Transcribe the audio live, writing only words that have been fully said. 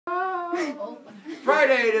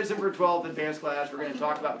Friday, December 12th, advanced class. We're going to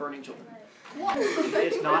talk about burning children.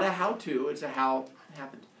 It's not a how-to, it's a how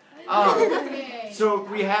happened. So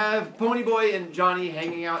we have Pony Boy and Johnny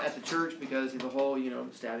hanging out at the church because of the whole,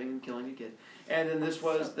 stabbing and killing a kid. And then this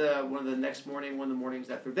was one of the mornings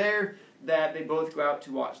that they're there, that they both go out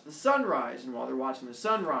to watch the sunrise. And while they're watching the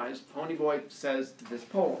sunrise, Pony Boy says this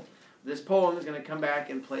poem. This poem is going to come back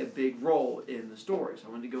and play a big role in the story. So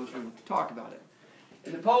I wanted to go through and talk about it.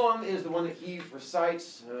 And the poem is the one that he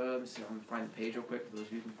recites. Let me see, I'm going to find the page real quick for those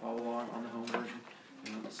of you who can follow along on the home version.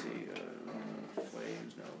 Let's see,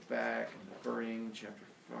 flames, no, back, burning, chapter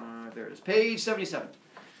 5, there it is, page 77.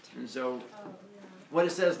 And so, what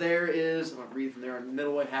it says there is, I'm going to read from there in the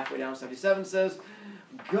middle, halfway down, 77 says,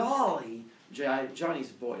 golly, Johnny's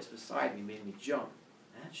voice beside me made me jump.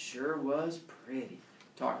 That sure was pretty.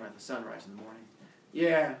 Talking about the sunrise in the morning.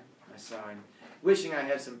 Yeah, I sighed, wishing I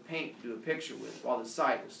had some paint to do a picture with while the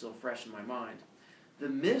sight was still fresh in my mind. The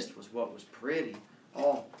mist was what was pretty,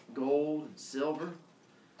 all gold and silver.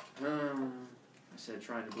 I said,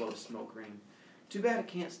 trying to blow a smoke ring. Too bad it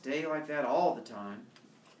can't stay like that all the time.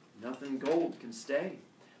 Nothing gold can stay.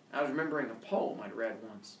 I was remembering a poem I'd read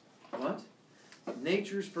once. What?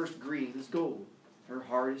 Nature's first green is gold, her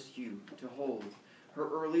hardest hue to hold. Her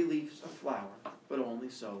early leaf's a flower, but only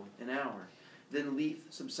so an hour. Then leaf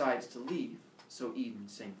subsides to leaf, so Eden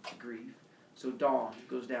sank to grief. So dawn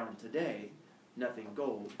goes down today, nothing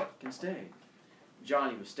gold can stay.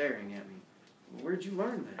 Johnny was staring at me. Where'd you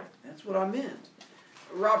learn that? That's what I meant.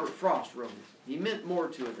 Robert Frost wrote it. He meant more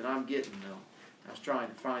to it than I'm getting, though. I was trying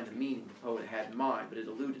to find the meaning the poet had in mind, but it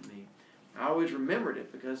eluded me. I always remembered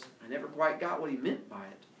it because I never quite got what he meant by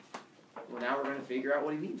it. Well, now we're going to figure out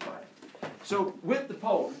what he means by it. So with the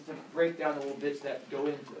poem, to break down the little bits that go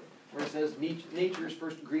into it, where it says nature's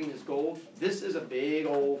first green is gold, this is a big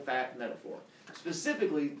old fat metaphor.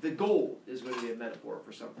 Specifically, the gold is going to be a metaphor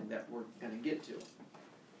for something that we're going to get to.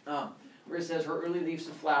 Where it says, her early leaf's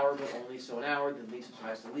a flower, but only so an hour, then leaf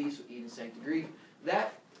subsides to leaf, so Eden sank to grief.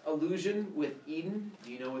 That allusion with Eden,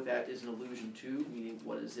 do you know what that is an allusion to? Meaning,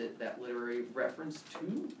 what is it, that literary reference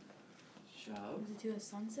to? Shove. Is it to a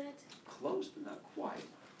sunset? Close, but not quite.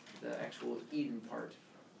 The actual Eden part.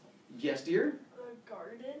 Yes, dear? The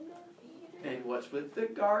Garden of Eden. And what's with the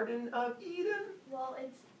Garden of Eden? Well,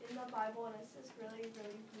 it's in the Bible, and it's this really,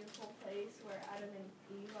 really beautiful place where Adam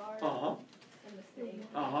and Eve are. Uh-huh. And the snake.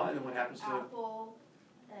 Uh-huh, and then what happens to it? Apple,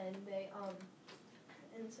 and they,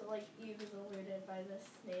 and so, Eve is eluded by the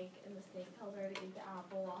snake, and the snake tells her to eat the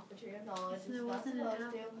apple off the tree of knowledge, and she's not supposed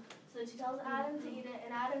to. So she tells Adam to eat it,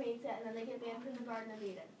 and Adam eats it, and then they get banned from the Garden of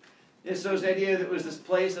Eden. Yeah, so it's the idea that it was this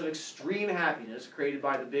place of extreme happiness created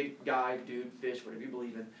by the big guy, dude, fish, whatever you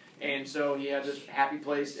believe in. And so he had this happy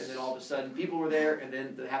place, and then all of a sudden people were there, and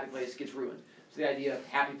then the happy place gets ruined. So the idea of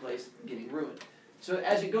happy place getting ruined. So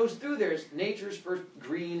as it goes through there, nature's first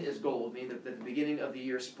green is gold, meaning that at the beginning of the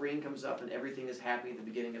year, spring comes up and everything is happy. At the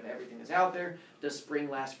beginning of everything is out there. Does spring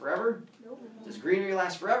last forever? Nope. Does greenery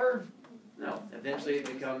last forever? No. Eventually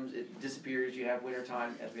it disappears. You have winter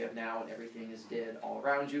time, as we have now, and everything is dead all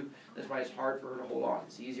around you. That's why it's hard for her to hold on.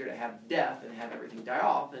 It's easier to have death and have everything die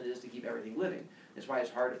off than it is to keep everything living. That's why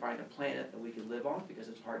it's hard to find a planet that we can live on, because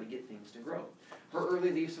it's hard to get things to grow. Her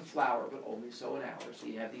early leaves a flower, but only so an hour. So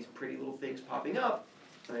you have these pretty little things popping up,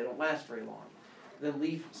 and they don't last very long. Then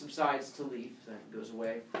leaf subsides to leaf, then it goes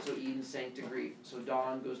away. So Eden sank to grief. So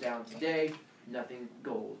dawn goes down today, nothing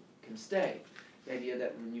gold can stay. The idea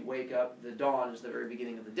that when you wake up, the dawn is the very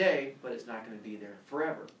beginning of the day, but it's not going to be there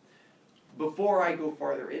forever. Before I go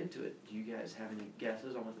farther into it, do you guys have any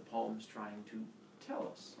guesses on what the poem's trying to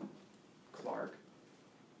tell us? Clark?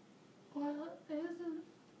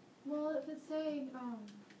 Well, if it's saying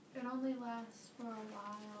it only lasts for a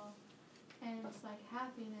while, and it's like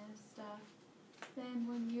happiness stuff, then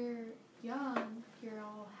when you're young, you're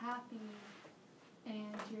all happy,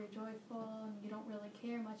 and you're joyful, and you don't really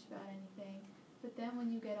care much about anything. But then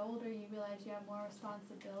when you get older, you realize you have more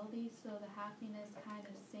responsibilities, so the happiness kind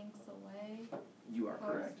of sinks away. You are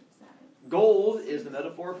correct. Gold is the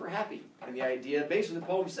metaphor for happy. And the idea, basically the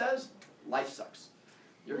poem says, life sucks.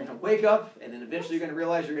 You're going to wake up, and then eventually you're going to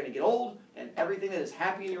realize you're going to get old, and everything that is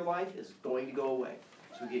happy in your life is going to go away.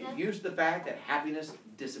 So get used to the fact that happiness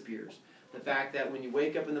disappears. The fact that when you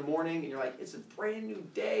wake up in the morning and you're like, it's a brand new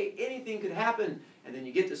day, anything could happen, And then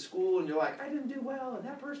you get to school and you're like, I didn't do well, and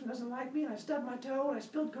that person doesn't like me, and I stubbed my toe, and I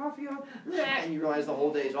spilled coffee on, and you realize the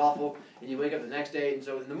whole day is awful, and you wake up the next day, and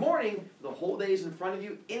so in the morning, the whole day is in front of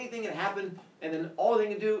you, anything can happen, and then all they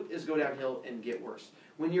can do is go downhill and get worse.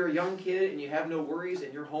 When you're a young kid and you have no worries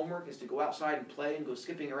and your homework is to go outside and play and go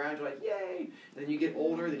skipping around, you're like, yay! And then you get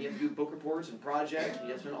older, then you have to do book reports and projects, and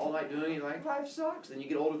you have to spend all night doing it, and you're like, life sucks. Then you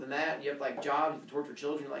get older than that, and you have like jobs, you have to torture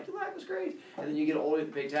children, you're like, your life is great. And then you get older, you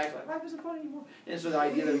have to pay taxes, like, life isn't fun anymore. And so the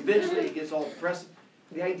idea that eventually it gets all depressing,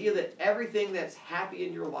 the idea that everything that's happy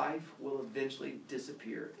in your life will eventually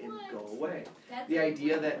disappear and go away. The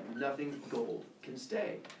idea that nothing gold can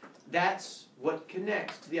stay. That's what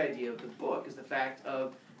connects to the idea of the book, is the fact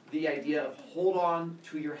of the idea of hold on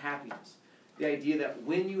to your happiness. The idea that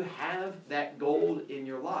when you have that gold in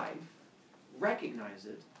your life, recognize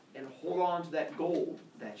it and hold on to that gold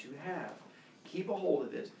that you have. Keep a hold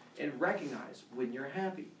of it and recognize when you're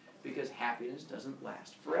happy, because happiness doesn't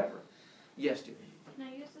last forever. Yes, dear. Can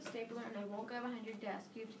I use the stapler, and I won't go behind your desk?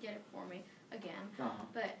 You have to get it for me again.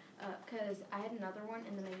 But, because I had another one,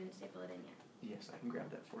 and then I didn't staple it in yet. Yes, I can grab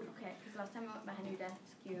that for you. Okay, because last time I went behind your desk,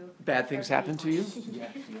 you... Bad things happen to you?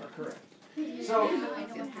 Yes, you are correct. So, I know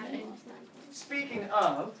what happened. speaking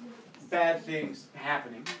of bad things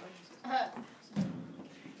happening,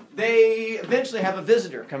 they eventually have a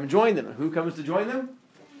visitor come and join them. And who comes to join them?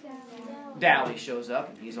 Dally shows up,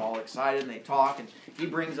 and he's all excited, and they talk, and he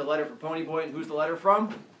brings a letter for Ponyboy, and who's the letter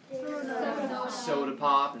from? Soda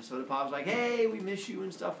Pop. And Soda Pop's like, hey, we miss you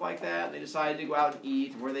and stuff like that. And they decided to go out and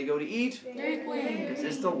eat. And where do they go to eat? Dairy Queen. Because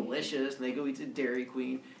it's delicious. And they go eat to Dairy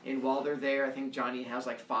Queen. And while they're there, I think Johnny has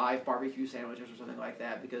like 5 barbecue sandwiches or something like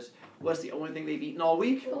that. Because what's the only thing they've eaten all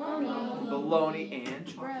week? Bologna and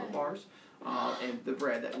chocolate bars. And the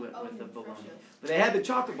bread that went with the bologna. But they had the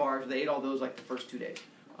chocolate bars. They ate all those like the first 2 days.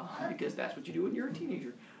 Because that's what you do when you're a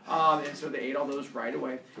teenager. And so they ate all those right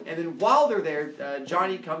away. And then while they're there,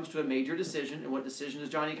 Johnny comes to a major decision. And what decision does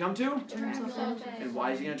Johnny come to? Turn himself in. And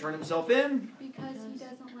why is he going to turn himself in? Because he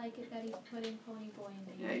doesn't like it that he's putting Ponyboy in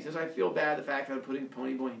danger. Yeah, he says, I feel bad the fact that I'm putting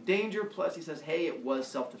Ponyboy in danger. Plus, he says, hey, it was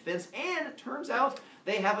self-defense. And it turns out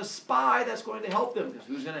they have a spy that's going to help them. Because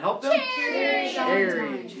who's going to help them?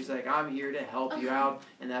 Cherry. And she's like, I'm here to help you out.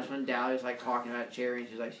 And that's when Dahlia's like talking about Cherry. And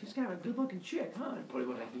she's like, she's kind of a good-looking chick, huh? And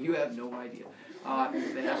Ponyboy's like, you have no idea.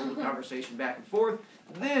 They have a little conversation back and forth.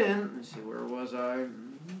 Then, let's see, where was I?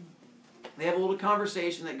 They have a little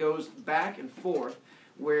conversation that goes back and forth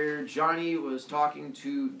where Johnny was talking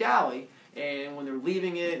to Dally, and when they're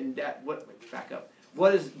leaving it, and back up.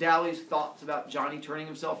 What is Dally's thoughts about Johnny turning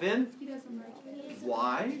himself in? He doesn't like it.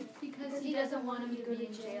 Why? Because he doesn't want him to go to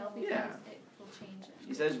jail because Yeah. it will change him.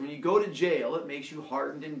 He says, when you go to jail, it makes you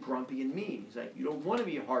hardened and grumpy and mean. He's like, you don't want to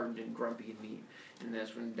be hardened and grumpy and mean. And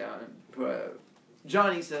that's when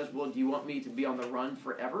Johnny says, well, do you want me to be on the run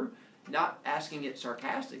forever? Not asking it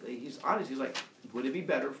sarcastically. He's honest. He's like, would it be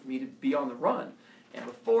better for me to be on the run? And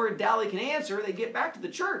before Dally can answer, they get back to the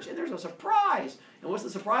church, and there's a surprise. And what's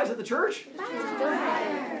the surprise at the church?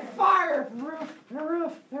 Fire. Fire! The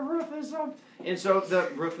roof is on. And so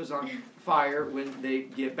the roof is on fire when they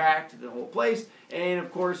get back to the whole place. And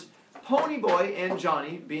of course, Ponyboy and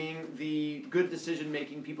Johnny, being the good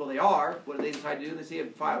decision-making people they are, what do they decide to do? They see a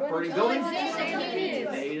fire burning building.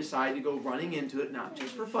 They decide to go running into it, not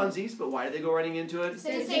just for funsies, but why do they go running into it? To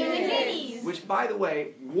save the kitties. Which, by the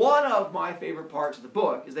way, one of my favorite parts of the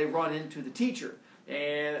book is they run into the teacher.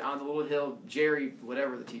 And on the little hill, Jerry,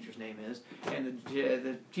 whatever the teacher's name is, and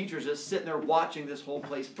the teacher's just sitting there watching this whole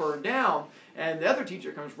place burn down. And the other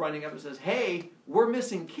teacher comes running up and says, hey, we're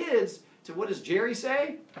missing kids. So what does Jerry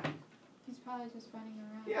say? He's probably just running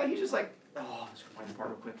around. Yeah, he's just like, oh, let's find the part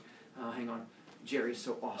real quick. Hang on. Jerry's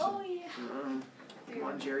so awesome. Oh, yeah. Come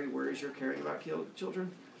on, Jerry, where is your caring about children?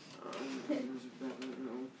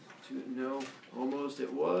 No, almost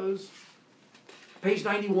it was. Page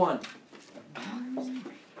 91.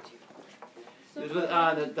 There's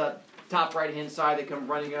the top right-hand side, they come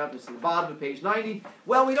running up. It's the bottom of page 90.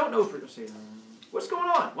 Well, we don't know for sure. What's going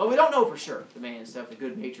on? Well, we don't know for sure. The man stuff, the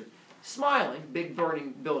good nature. Smiling, big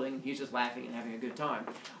burning building. He's just laughing and having a good time.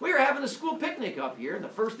 We were having a school picnic up here, and the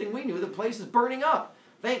first thing we knew, the place is burning up.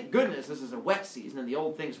 Thank goodness this is a wet season, and the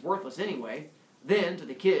old thing's worthless anyway. Then, to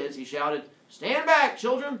the kids, he shouted, stand back,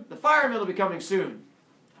 children. The firemen will be coming soon.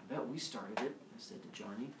 I bet we started it, I said to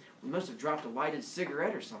Johnny. We must have dropped a lighted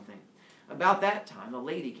cigarette or something. About that time, a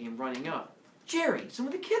lady came running up. Jerry, some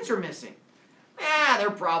of the kids are missing. They're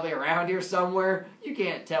probably around here somewhere. You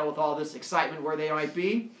can't tell with all this excitement where they might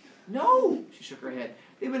be. No, she shook her head.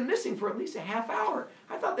 They've been missing for at least a half hour.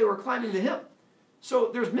 I thought they were climbing the hill.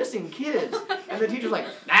 So there's missing kids, and the teacher's like,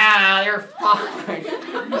 nah, they're fine.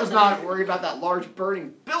 Let's not worry about that large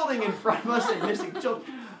burning building in front of us and missing children.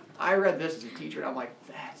 I read this as a teacher, and I'm like,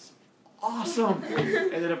 that's awesome.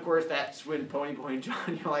 And then, of course, that's when Ponyboy and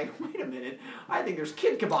Johnny are like, wait a minute, I think there's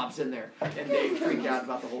kid kebabs in there. And they freak out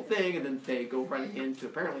about the whole thing, and then they go running in to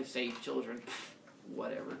apparently save children.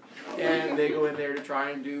 Whatever. And they go in there to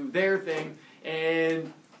try and do their thing,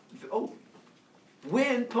 and,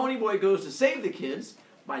 when Ponyboy goes to save the kids,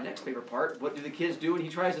 my next favorite part, what do the kids do when he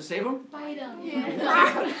tries to save them? Bite them.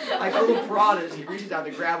 Yeah. Like little piranhas, he reaches out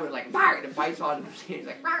to grab it, like, and it bites onto his hand. He's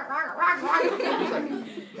like, he's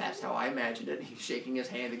like, that's how I imagined it. He's shaking his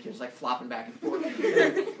hand, the kid's like flopping back and forth, and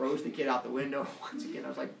then throws the kid out the window. Once again, I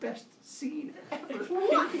was like, best scene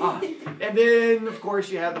ever. And then, of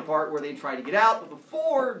course, you have the part where they try to get out, but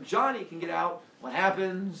before Johnny can get out, what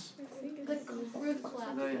happens? The roof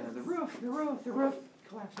collapses. The roof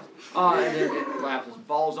collapses. And then it collapses,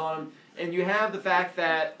 falls on him. And you have the fact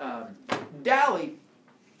that Dally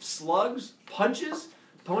slugs, punches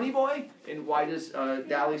Ponyboy. And why does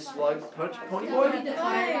Dally slug punch Ponyboy?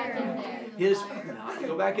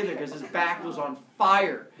 Go back in there because his back was on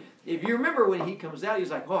fire. If you remember when he comes out, he's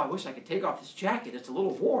like, oh, I wish I could take off this jacket. It's a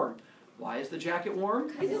little warm. Why is the jacket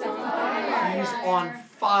warm? He's on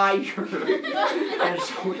fire. And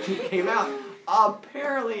so when he came out,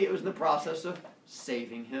 apparently it was in the process of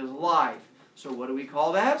saving his life. So what do we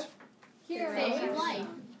call that? Saving life.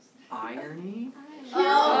 Irony.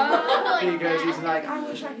 Oh. Because he's like, I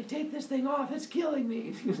wish I could take this thing off. It's killing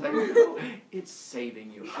me. He's like, no, it's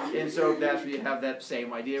saving you. And so that's where you have that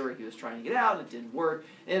same idea where he was trying to get out and it didn't work.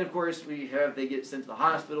 And of course they get sent to the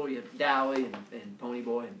hospital. You have Dally and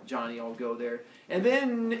Ponyboy and Johnny all go there. And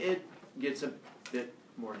then it gets a bit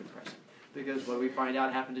more depressing. Because what do we find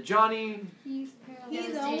out happened to Johnny? He's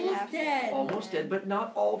almost dead. Almost dead, but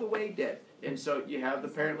not all the way dead. And so you have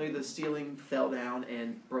apparently the ceiling fell down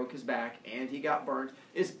and broke his back, and he got burnt.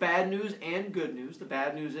 It's bad news and good news. The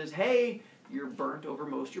bad news is, hey, you're burnt over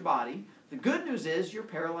most of your body. The good news is you're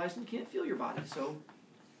paralyzed and can't feel your body. So,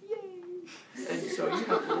 yay! And so you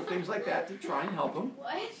have little things like that to try and help him.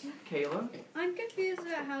 What? Kayla? I'm confused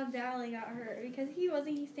about how Dally got hurt because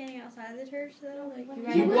wasn't he standing outside the church though?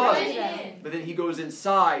 He was, but then he goes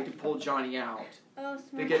inside to pull Johnny out. Oh,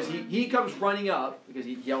 smart. Because he comes running up, because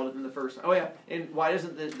he yelled at them the first time. Oh yeah, and why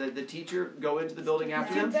doesn't the teacher go into the building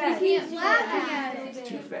after them? He's laughing at him. He's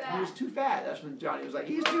too fat. He was too fat. That's when Johnny was like,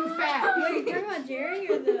 he's too fat. Wait, you talking about Jerry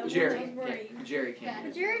or the Jerry. one Yeah, Jerry came.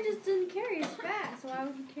 But Jerry just didn't care. He's fat, so why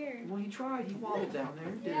would he care? Well, he tried. He waddled down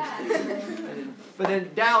there. But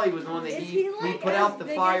then Dally was the one that he put out the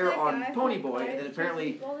fire on Ponyboy, and then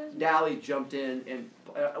apparently Dally jumped in and.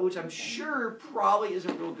 Which I'm sure probably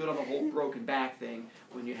isn't real good on the whole broken back thing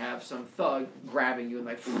when you have some thug grabbing you and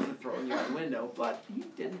like throwing you out the window, but he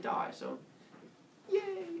didn't die, so yay!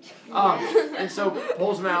 And so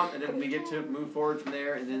pulls him out, and then we get to move forward from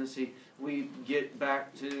there, and then we get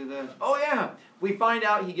back to the we find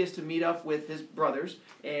out he gets to meet up with his brothers,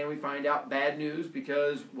 and we find out bad news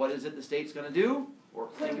because what is it the state's going to do? Or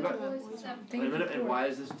think about it. Wait a minute, and why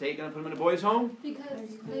is the state going to put him in a boys' home? Because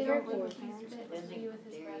they don't think he's fit to be with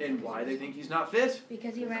his brother. And why they think he's not fit?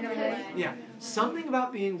 Because he ran away. Yeah, something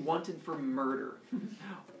about being wanted for murder.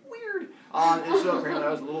 Weird. And so apparently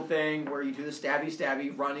that was a little thing where you do the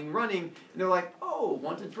stabby, running, and they're like, oh,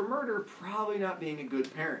 wanted for murder, probably not being a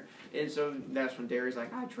good parent. And so that's when Derry's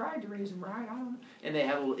like, I tried to raise him right, I don't know. And they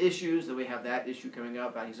have little issues, then we have that issue coming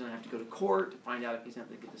up, he's going to have to go to court to find out if he's going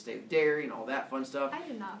to get to stay with Derry and all that fun stuff. I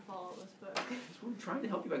did not follow this book. That's what I'm trying to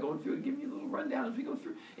help you by going through and giving you a little rundown as we go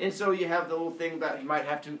through. And so you have the little thing about he might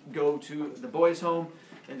have to go to the boys' home.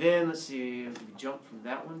 And then, let's see, we jump from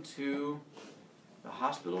that one to the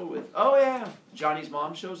hospital with, Johnny's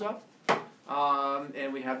mom shows up.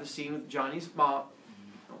 And we have the scene with Johnny's mom.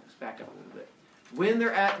 Oh, let's back up a little bit. When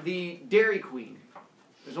they're at the Dairy Queen,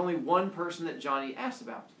 there's only one person that Johnny asks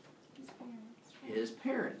about. His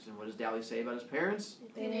parents. And what does Dally say about his parents?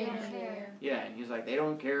 They don't care. Yeah, and he's like, they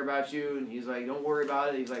don't care about you. And he's like, don't worry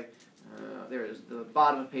about it. He's like, there it is, the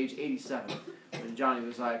bottom of page 87. And Johnny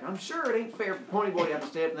was like, I'm sure it ain't fair for Ponyboy to have to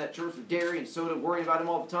stay up in that church with Dairy and Soda worrying about him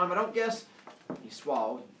all the time. I don't guess, he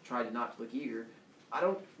swallowed, tried to not look eager. I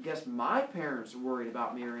don't guess my parents are worried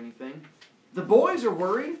about me or anything. The boys are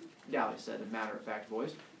worried, Dally said in matter-of-fact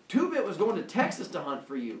voice. Two-Bit was going to Texas to hunt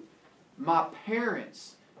for you. My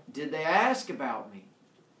parents, did they ask about me?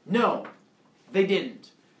 No, they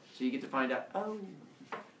didn't. So you get to find out, oh,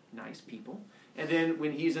 nice people. And then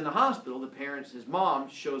when he's in the hospital, the parents, his mom,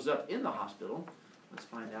 shows up in the hospital. Let's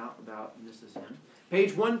find out about, and this is him.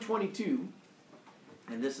 Page 122.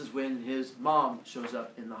 And this is when his mom shows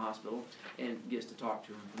up in the hospital and gets to talk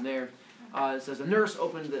to him from there. It says, a nurse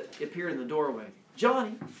appeared in the doorway.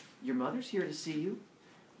 Johnny, your mother's here to see you.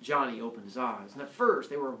 Johnny opened his eyes, and at first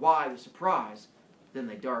they were wide with surprise. Then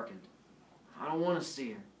they darkened. I don't want to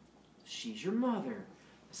see her. She's your mother.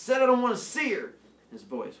 I said I don't want to see her. His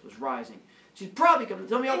voice was rising. She's probably come to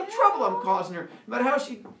tell me all the trouble I'm causing her, about how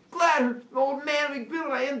she's glad her old man will be good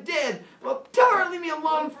when I am dead. Well, tell her to leave me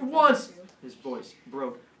alone for once. His voice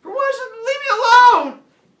broke. For once, just leave me alone!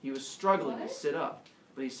 He was struggling to sit up,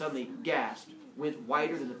 but he suddenly gasped, went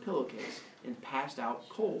whiter than a pillowcase, and passed out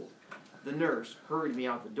cold. The nurse hurried me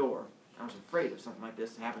out the door. I was afraid of something like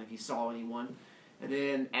this to happen if he saw anyone. And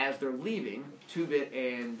then, as they're leaving, Two-Bit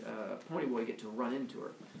and Ponyboy get to run into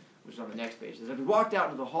her, which is on the next page. As we walked out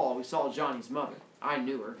into the hall, we saw Johnny's mother. I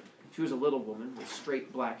knew her. She was a little woman with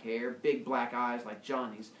straight black hair, big black eyes like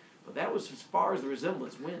Johnny's, but that was as far as the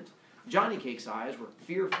resemblance went. Johnny Cake's eyes were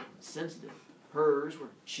fearful and sensitive. Hers were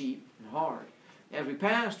cheap and hard. As we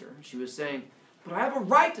passed her, she was saying, but I have a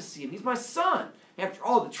right to see him. He's my son. After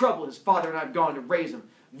all the trouble his father and I have gone to raise him,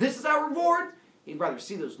 this is our reward? He'd rather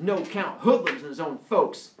see those no-count hoodlums than his own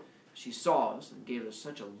folks. She saw us and gave us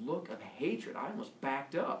such a look of hatred, I almost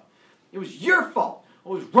backed up. It was your fault. I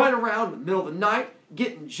was running around in the middle of the night,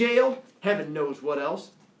 getting jailed, heaven knows what else.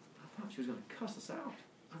 I thought she was going to cuss us out.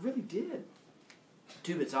 I really did.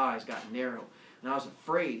 Two-Bit's eyes got narrow, and I was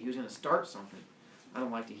afraid he was going to start something. I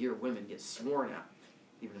don't like to hear women get sworn at,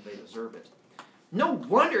 even if they deserve it. No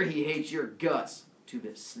wonder he hates your guts,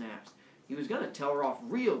 Two-Bit snapped. He was going to tell her off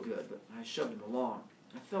real good, but I shoved him along.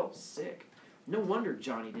 I felt sick. No wonder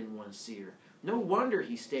Johnny didn't want to see her. No wonder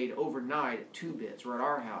he stayed overnight at Two-Bit's or at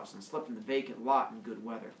our house and slept in the vacant lot in good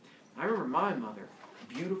weather. I remember my mother,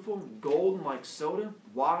 beautiful and golden like soda,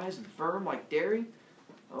 wise and firm like dairy.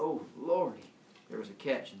 Oh, Lordy. There was a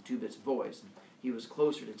catch in Two-Bit's voice, and he was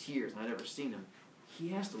closer to tears than I'd ever seen him. He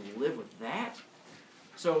has to live with that?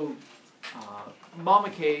 So, Mama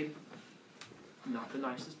Cade, not the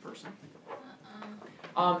nicest person.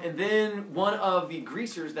 And then one of the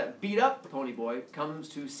greasers that beat up Ponyboy comes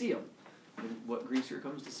to see him. And what greaser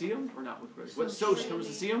comes to see him? Or not what greaser? What Soch comes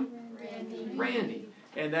to see him? Randy.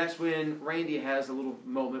 And that's when Randy has a little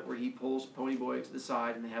moment where he pulls Ponyboy to the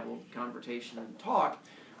side and they have a little conversation and talk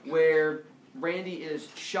where Randy is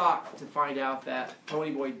shocked to find out that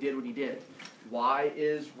Ponyboy did what he did. Why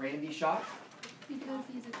is Randy shocked? Because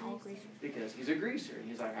he's a greaser. Because he's a greaser.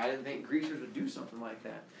 He's like, I didn't think greasers would do something like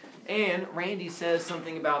that. And Randy says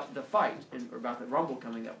something about the fight, or about the rumble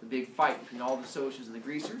coming up, the big fight between all the Soches and the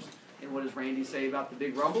greasers. And what does Randy say about the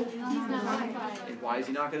big rumble? He's not going to fight. And why is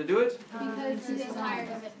he not going to do it? Because he's tired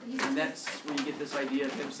of it. And that's where you get this idea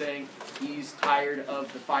of him saying he's tired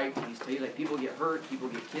of the fight. He's like, people get hurt, people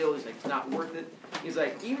get killed. He's like, it's not worth it. He's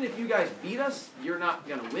like, even if you guys beat us, you're not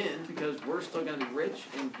going to win because we're still going to be rich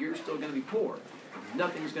and you're still going to be poor.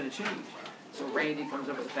 Nothing's going to change. So Randy comes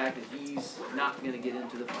up with the fact that he's not going to get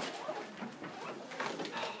into the fight.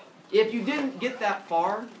 If you didn't get that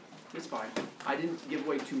far, it's fine. I didn't give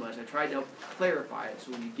away too much. I tried to help clarify it,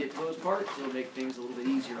 so when you get to those parts, it'll make things a little bit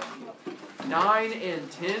easier on you. 9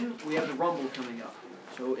 and 10, we have the rumble coming up.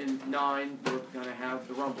 So in 9, we're going to have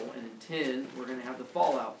the rumble, and in 10, we're going to have the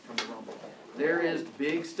fallout from the rumble. There is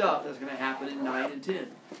big stuff that's going to happen in 9 and 10.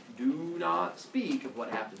 Do not speak of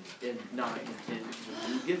what happens in 9 and 10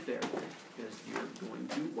 when you get there, because you're going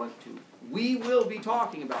to want to. We will be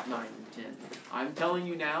talking about 9 and 10. I'm telling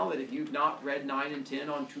you now that if you've not read 9 and 10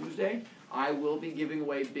 on Tuesday, I will be giving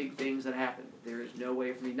away big things that happen. There is no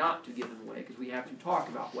way for me not to give them away, because we have to talk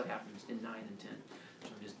about what happens in 9 and 10. So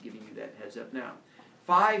I'm just giving you that heads up now.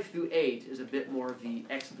 5 through 8 is a bit more of the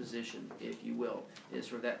exposition, if you will. It's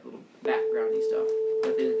sort of that little backgroundy stuff.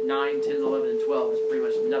 But then 9, 10, 11, and 12 is pretty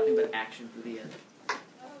much nothing but action through the end.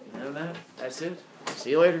 You know that? That's it.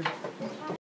 See you later.